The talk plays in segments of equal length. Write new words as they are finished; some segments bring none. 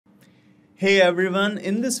Hey everyone,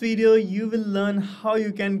 in this video you will learn how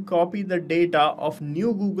you can copy the data of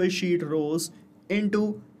new Google Sheet rows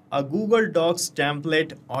into a Google Docs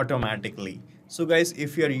template automatically. So guys,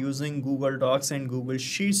 if you are using Google Docs and Google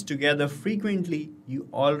Sheets together frequently, you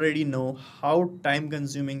already know how time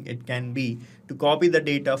consuming it can be to copy the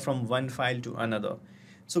data from one file to another.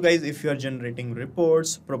 So guys, if you are generating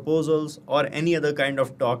reports, proposals, or any other kind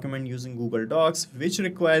of document using Google Docs, which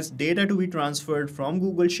requires data to be transferred from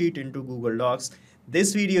Google Sheet into Google Docs,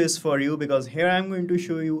 this video is for you because here I'm going to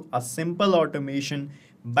show you a simple automation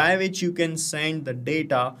by which you can send the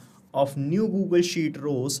data of new Google Sheet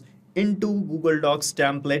rows into Google Docs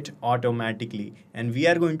template automatically. And we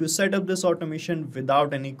are going to set up this automation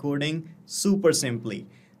without any coding, super simply.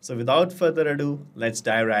 So without further ado, let's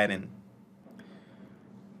dive right in.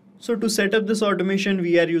 So to set up this automation,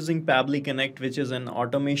 we are using Pabbly Connect, which is an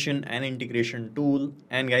automation and integration tool.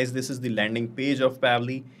 And guys, this is the landing page of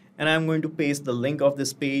Pabbly. And I'm going to paste the link of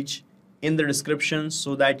this page in the description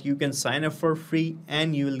so that you can sign up for free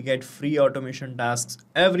and you will get free automation tasks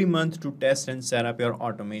every month to test and set up your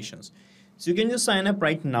automations. So you can just sign up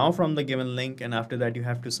right now from the given link, and after that you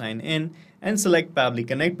have to sign in and select Pabbly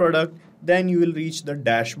Connect product. Then you will reach the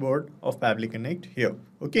dashboard of Pabbly Connect here.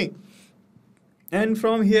 Okay. And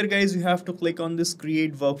from here guys, you have to click on this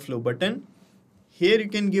create workflow button. Here you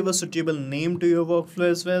can give a suitable name to your workflow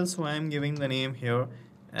as well. So I am giving the name here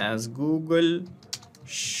as Google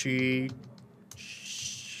Sheets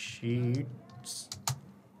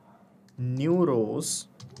new rows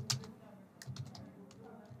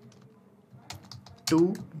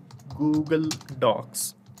to Google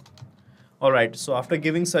Docs. Alright, so after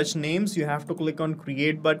giving such names, you have to click on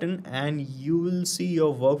create button and you will see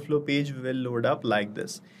your workflow page will load up like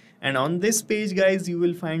this. And on this page guys, you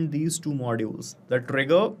will find these two modules, the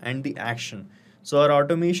trigger and the action. So our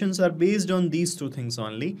automations are based on these two things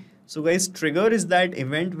only. So guys, trigger is that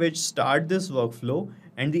event which start this workflow,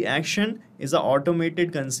 and the action is an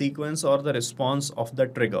automated consequence or the response of the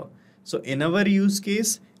trigger. So in our use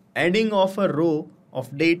case, adding of a row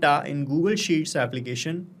of data in Google Sheets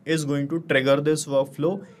application is going to trigger this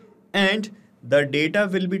workflow, and the data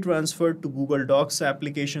will be transferred to Google Docs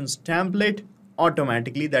applications template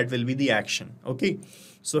automatically. That will be the action. Okay,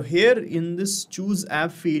 so here in this choose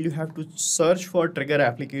app field, you have to search for trigger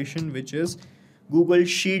application, which is Google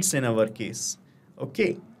Sheets in our case.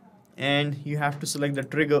 Okay, and you have to select the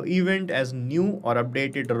trigger event as new or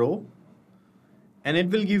updated row, and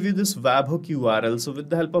it will give you this webhook URL. So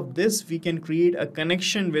with the help of this, we can create a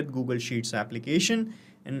connection with Google Sheets application,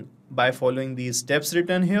 and by following these steps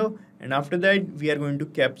written here, and after that we are going to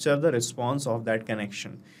capture the response of that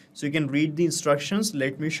connection. So you can read the instructions.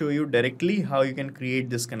 Let me show you directly how you can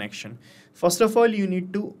create this connection. First of all, you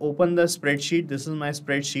need to open the spreadsheet. This is my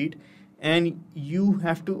spreadsheet, and you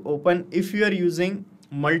have to open, if you are using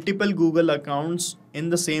multiple Google accounts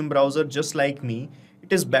in the same browser just like me,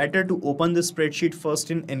 it is better to open the spreadsheet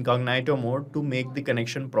first in incognito mode to make the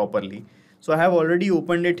connection properly. So I have already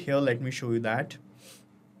opened it here. Let me show you that.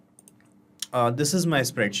 This is my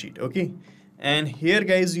spreadsheet. Okay. And here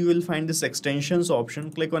guys, you will find this extensions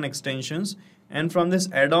option. Click on extensions, and from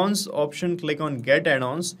this add-ons option, click on get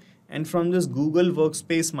add-ons. And from this Google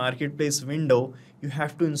Workspace Marketplace window, you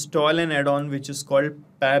have to install an add-on which is called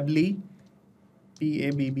Pabbly,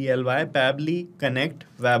 P-A-B-B-L-Y, Pabbly Connect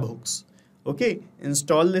Webhooks. Okay,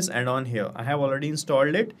 install this add-on here. I have already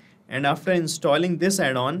installed it, and after installing this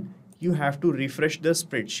add-on, you have to refresh the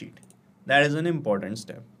spreadsheet. That is an important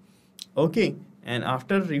step. Okay, and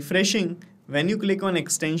after refreshing, when you click on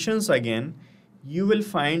extensions again, you will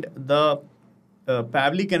find the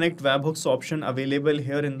Pabbly Connect Webhooks option available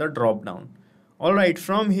here in the drop down. Alright,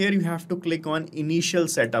 from here you have to click on initial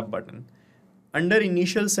setup button. Under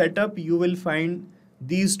initial setup, you will find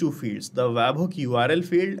these two fields, the webhook URL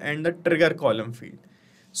field and the trigger column field.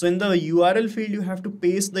 So in the URL field, you have to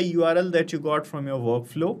paste the URL that you got from your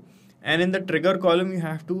workflow, and in the trigger column, you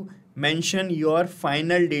have to mention your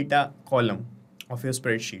final data column of your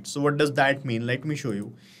spreadsheet. So what does that mean? Let me show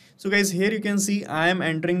you. So guys, here you can see I am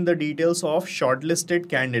entering the details of shortlisted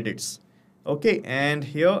candidates. Okay, and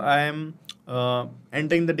here I am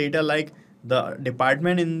entering the data like the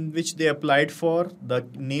department in which they applied for, the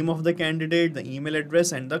name of the candidate, the email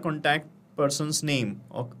address, and the contact person's name.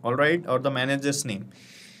 All right, or the manager's name.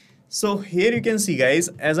 So here you can see guys,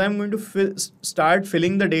 as I'm going to start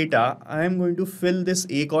filling the data, I am going to fill this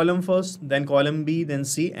A column first, then column B, then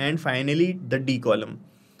C, and finally the D column.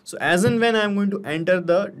 So as and when I'm going to enter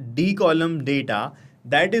the D column data,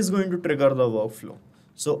 that is going to trigger the workflow.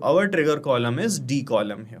 So our trigger column is D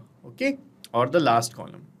column here, okay, or the last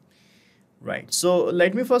column. Right, so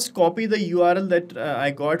let me first copy the URL that I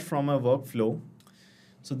got from a workflow.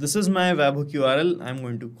 So this is my webhook URL. I'm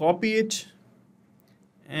going to copy it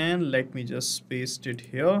and let me just paste it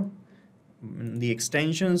here. The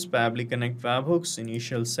extensions, Pabbly Connect webhooks,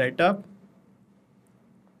 initial setup.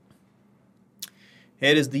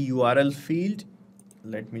 Here is the URL field.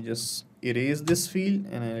 Let me just erase this field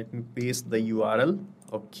and let me paste the URL.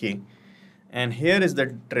 Okay. And here is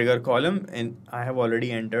the trigger column and I have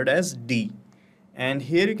already entered as D. And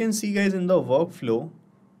here you can see guys in the workflow,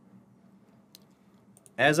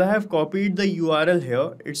 as I have copied the URL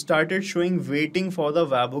here, it started showing waiting for the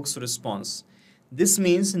webhooks response. This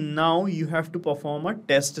means now you have to perform a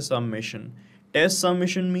test submission. Test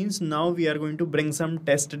submission means now we are going to bring some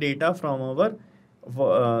test data from our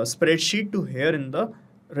spreadsheet to here in the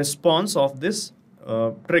response of this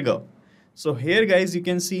trigger. So here guys, you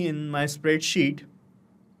can see in my spreadsheet,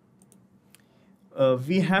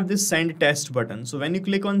 we have this send test button. So when you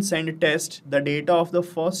click on send test, the data of the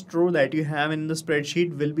first row that you have in the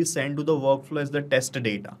spreadsheet will be sent to the workflow as the test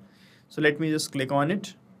data. So let me just click on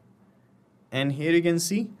it. And here you can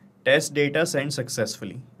see test data sent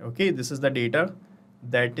successfully. Okay, this is the data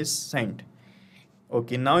that is sent.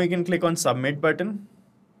 Okay, now you can click on submit button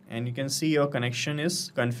and you can see your connection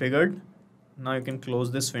is configured. Now you can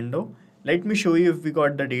close this window. Let me show you if we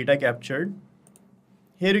got the data captured.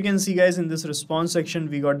 Here you can see guys, in this response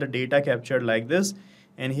section we got the data captured like this,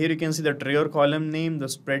 and here you can see the trigger column name, the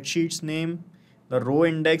spreadsheet's name, the row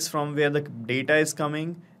index from where the data is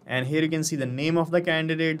coming, and here you can see the name of the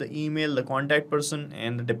candidate, the email, the contact person,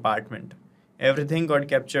 and the department. Everything got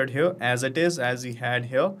captured here as it is, as we had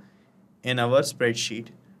here in our spreadsheet,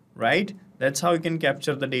 right? That's how you can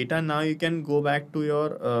capture the data. Now you can go back to your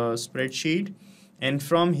spreadsheet, and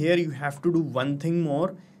from here you have to do one thing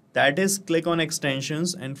more. That is click on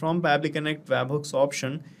extensions, and from Pabbly Connect webhooks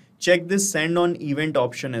option, check this send on event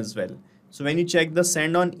option as well. So when you check the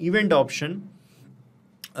send on event option,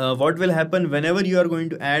 what will happen whenever you are going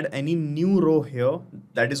to add any new row here,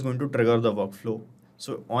 that is going to trigger the workflow.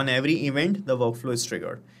 So on every event, the workflow is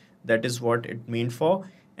triggered. That is what it meant for.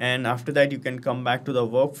 And after that, you can come back to the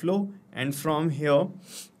workflow, and from here,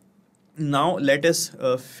 now let us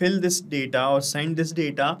fill this data or send this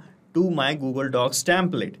data to my Google Docs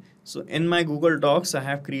template. So in my Google Docs, I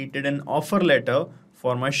have created an offer letter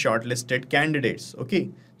for my shortlisted candidates. Okay,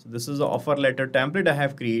 so this is the offer letter template I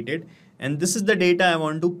have created, and this is the data I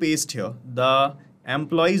want to paste here: the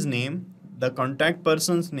employee's name, the contact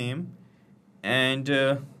person's name, and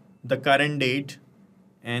the current date,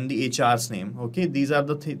 and the HR's name. Okay, these are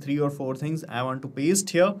the 3 or 4 things I want to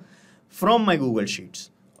paste here from my Google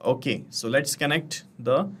Sheets. Okay, so let's connect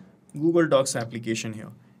the Google Docs application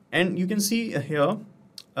here. And you can see here,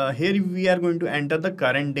 here we are going to enter the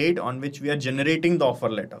current date on which we are generating the offer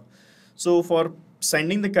letter. So for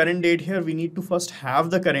sending the current date here, we need to first have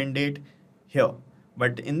the current date here.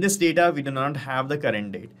 But in this data, we do not have the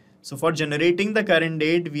current date. So for generating the current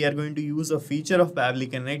date, we are going to use a feature of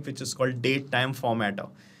Pabbly Connect, which is called date time formatter.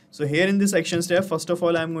 So here in this action step, first of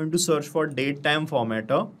all, I'm going to search for date time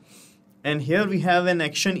formatter. And here we have an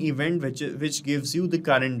action event which gives you the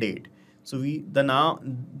current date. So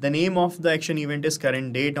the name of the action event is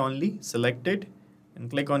current date only. Select it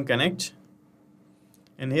and click on connect.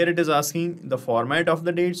 And here it is asking the format of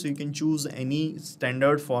the date. So you can choose any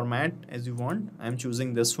standard format as you want. I'm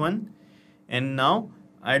choosing this one. And now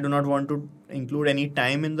I do not want to include any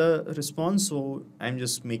time in the response. So I'm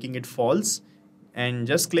just making it false. And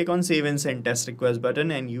just click on save and send test request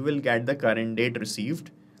button, and you will get the current date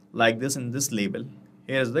received like this in this label.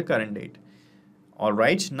 Here's the current date.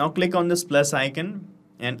 Alright, now click on this plus icon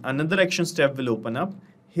and another action step will open up.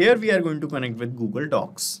 Here we are going to connect with Google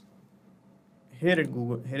Docs. Here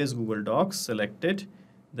is Google Docs, select it,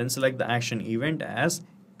 then select the action event as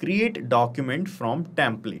create document from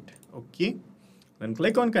template. Okay, then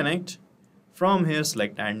click on connect. From here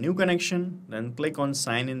select add new connection, then click on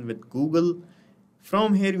sign in with Google.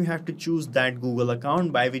 From here you have to choose that Google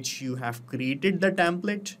account by which you have created the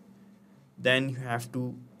template. Then you have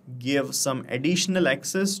to give some additional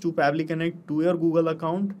access to Pabbly Connect to your Google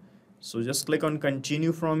account. So just click on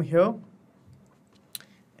continue from here,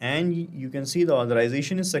 and you can see the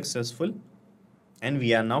authorization is successful and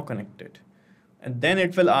we are now connected. And then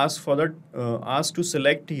it will ask for the ask to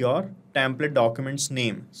select your template document's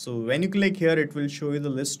name. So when you click here, it will show you the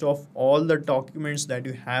list of all the documents that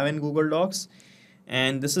you have in Google Docs,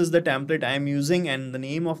 and this is the template I am using, and the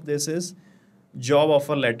name of this is job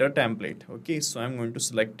offer letter template. Okay, so I'm going to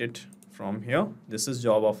select it from here. This is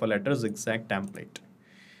job offer letters exact template.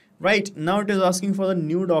 Right, now it is asking for the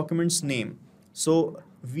new document's name. So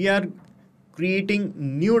we are creating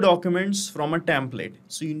new documents from a template.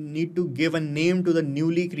 So you need to give a name to the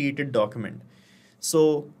newly created document.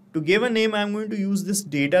 So to give a name, I'm going to use this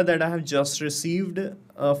data that I have just received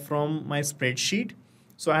from my spreadsheet.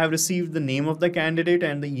 So I have received the name of the candidate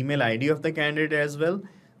and the email ID of the candidate as well.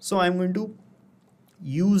 So I'm going to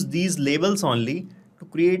use these labels only to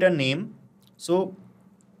create a name. So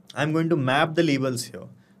I'm going to map the labels here.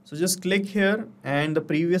 So just click here and the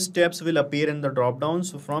previous steps will appear in the drop down.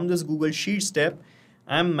 So from this Google Sheet step,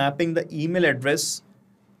 I'm mapping the email address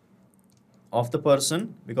of the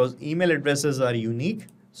person because email addresses are unique,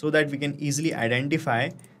 so that we can easily identify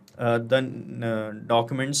the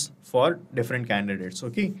documents for different candidates.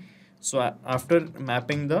 Okay, so after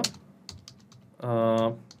mapping the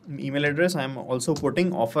email address, I'm also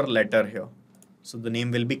putting offer letter here, so the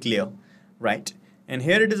name will be clear, right? And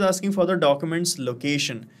here it is asking for the documents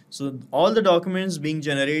location. So all the documents being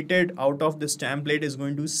generated out of this template is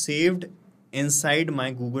going to be saved inside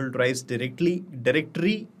my Google Drive's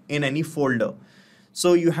directory in any folder.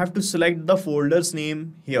 So you have to select the folder's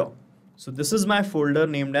name here. So this is my folder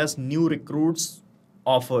named as New Recruits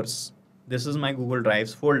Offers. This is my Google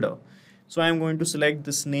Drive's folder. So I'm going to select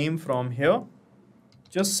this name from here.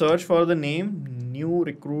 Just search for the name New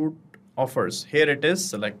Recruit Offers. Here it is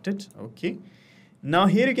selected. Okay. Now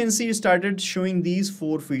here you can see it started showing these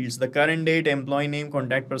 4 fields: the current date, employee name,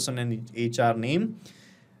 contact person, and HR name.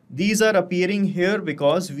 These are appearing here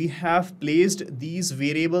because we have placed these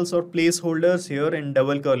variables or placeholders here in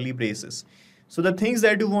double curly braces. So the things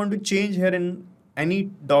that you want to change here in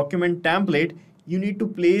any document template, you need to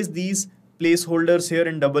place these placeholders here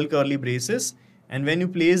in double curly braces. And when you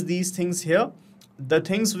place these things here, the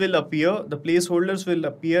things will appear, the placeholders will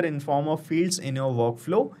appear in form of fields in your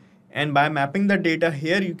workflow. And by mapping the data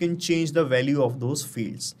here, you can change the value of those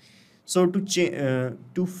fields. So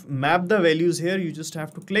to map the values here, you just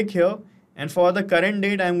have to click here. And for the current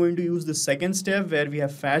date, I'm going to use the second step where we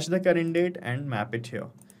have fetched the current date and map it here.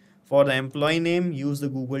 For the employee name, use the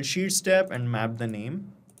Google Sheet step and map the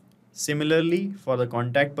name. Similarly, for the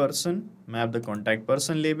contact person, map the contact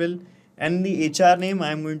person label. And the HR name,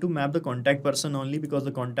 I'm going to map the contact person only because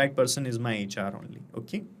the contact person is my HR only.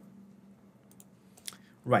 Okay.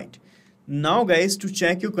 Right. Now guys, to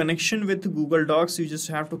check your connection with Google Docs, you just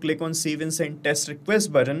have to click on Save and Send Test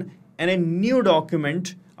Request button, and a new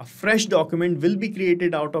document, a fresh document will be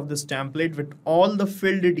created out of this template with all the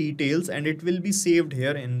filled details, and it will be saved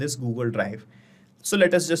here in this Google Drive. So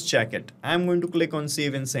let us just check it. I'm going to click on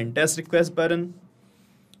Save and Send Test Request button,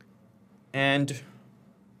 and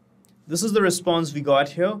this is the response we got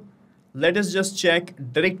here. Let us just check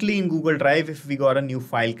directly in Google Drive if we got a new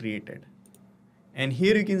file created. And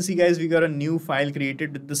here you can see guys, we got a new file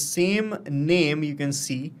created with the same name. You can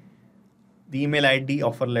see the email ID,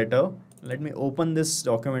 offer letter. Let me open this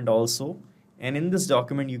document also. And in this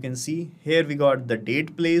document, you can see here we got the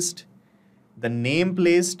date placed, the name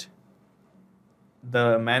placed,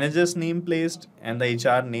 the manager's name placed, and the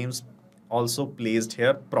HR names also placed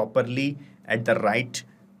here properly at the right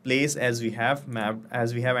place as we have mapped,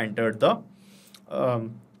 as we have entered the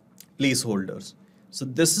placeholders. So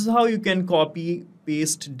this is how you can copy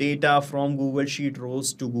paste data from Google Sheet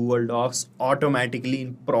rows to Google Docs automatically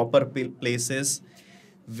in proper places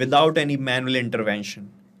without any manual intervention,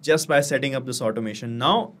 just by setting up this automation.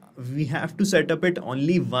 Now we have to set up it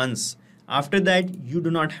only once. After that, you do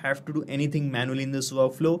not have to do anything manually in this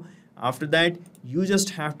workflow. After that, you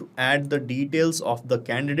just have to add the details of the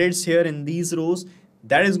candidates here in these rows.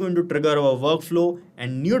 That is going to trigger our workflow,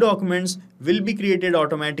 and new documents will be created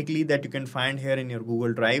automatically that you can find here in your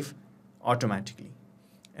Google Drive automatically.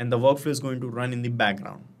 And the workflow is going to run in the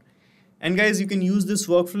background. And guys, you can use this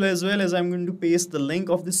workflow as well, as I'm going to paste the link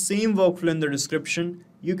of the same workflow in the description.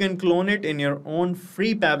 You can clone it in your own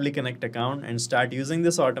free Pabbly Connect account and start using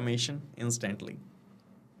this automation instantly.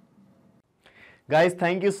 Guys,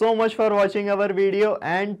 thank you so much for watching our video,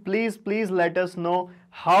 and please let us know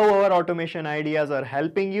how our automation ideas are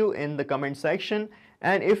helping you in the comment section.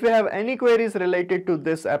 And if you have any queries related to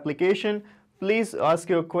this application, please ask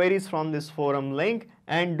your queries from this forum link,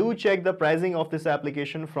 and do check the pricing of this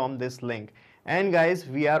application from this link. And guys,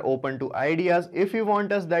 we are open to ideas. If you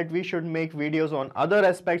want us that we should make videos on other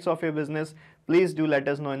aspects of your business, please do let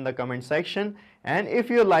us know in the comment section. And if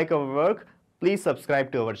you like our work, please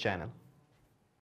subscribe to our channel.